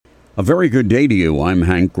A very good day to you. I'm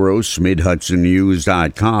Hank Gross,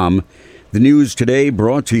 MidHudsonNews.com. The news today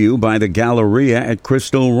brought to you by the Galleria at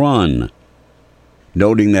Crystal Run.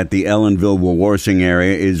 Noting that the Ellenville-Wawarsing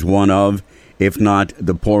area is one of, if not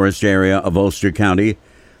the poorest area of Ulster County,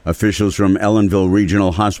 officials from Ellenville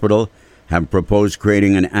Regional Hospital have proposed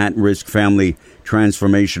creating an at-risk family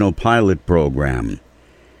transformational pilot program.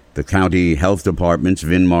 The county health department's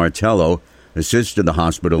Vin Martello assisted the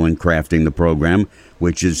hospital in crafting the program,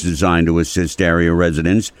 which is designed to assist area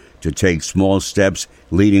residents to take small steps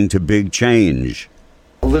leading to big change.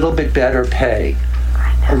 A little bit better pay,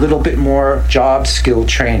 a little bit more job skill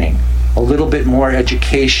training, a little bit more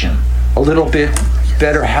education, a little bit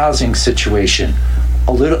better housing situation,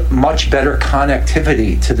 much better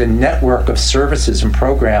connectivity to the network of services and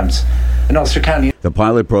programs in Ulster County. The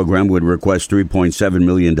pilot program would request $3.7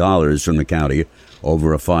 million from the county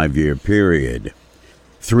over a 5-year period.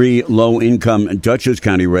 3 low-income Dutchess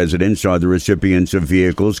County residents are the recipients of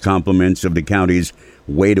vehicles, complements of the county's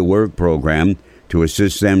Way to Work program to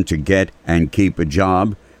assist them to get and keep a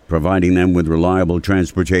job, providing them with reliable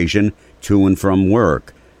transportation to and from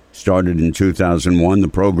work. Started in 2001, the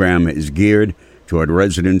program is geared toward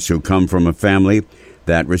residents who come from a family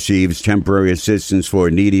that receives temporary assistance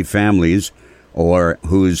for needy families or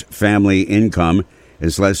whose family income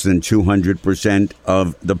is less than 200%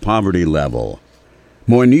 of the poverty level.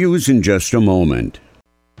 More news in just a moment.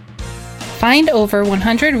 Find over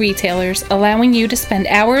 100 retailers allowing you to spend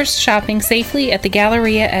hours shopping safely at the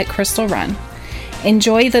Galleria at Crystal Run.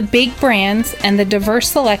 Enjoy the big brands and the diverse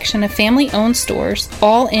selection of family-owned stores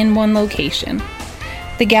all in one location.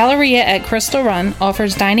 The Galleria at Crystal Run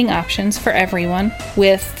offers dining options for everyone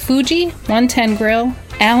with Fuji 110 Grill,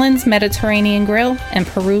 Allen's Mediterranean Grill, and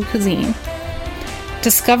Peru Cuisine.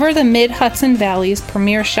 Discover the Mid-Hudson Valley's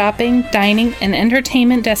premier shopping, dining, and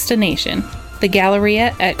entertainment destination, the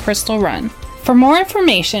Galleria at Crystal Run. For more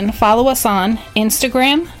information, follow us on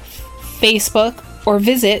Instagram, Facebook, or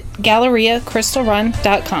visit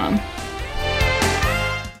GalleriaCrystalRun.com.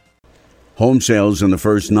 Home sales in the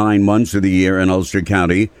first 9 months of the year in Ulster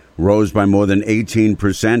County rose by more than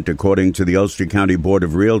 18%, according to the Ulster County Board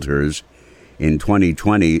of Realtors. In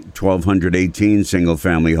 2020, 1,218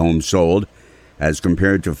 single-family homes sold, as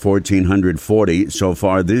compared to 1,440 so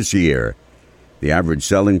far this year. The average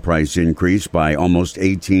selling price increased by almost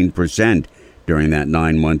 18% during that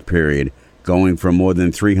 9-month period, going from more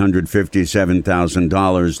than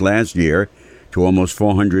 $357,000 last year to almost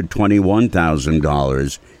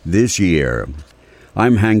 $421,000 this year.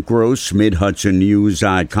 I'm Hank Gross,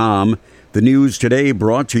 MidHudsonNews.com. The news today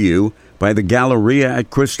brought to you by the Galleria at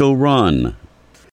Crystal Run.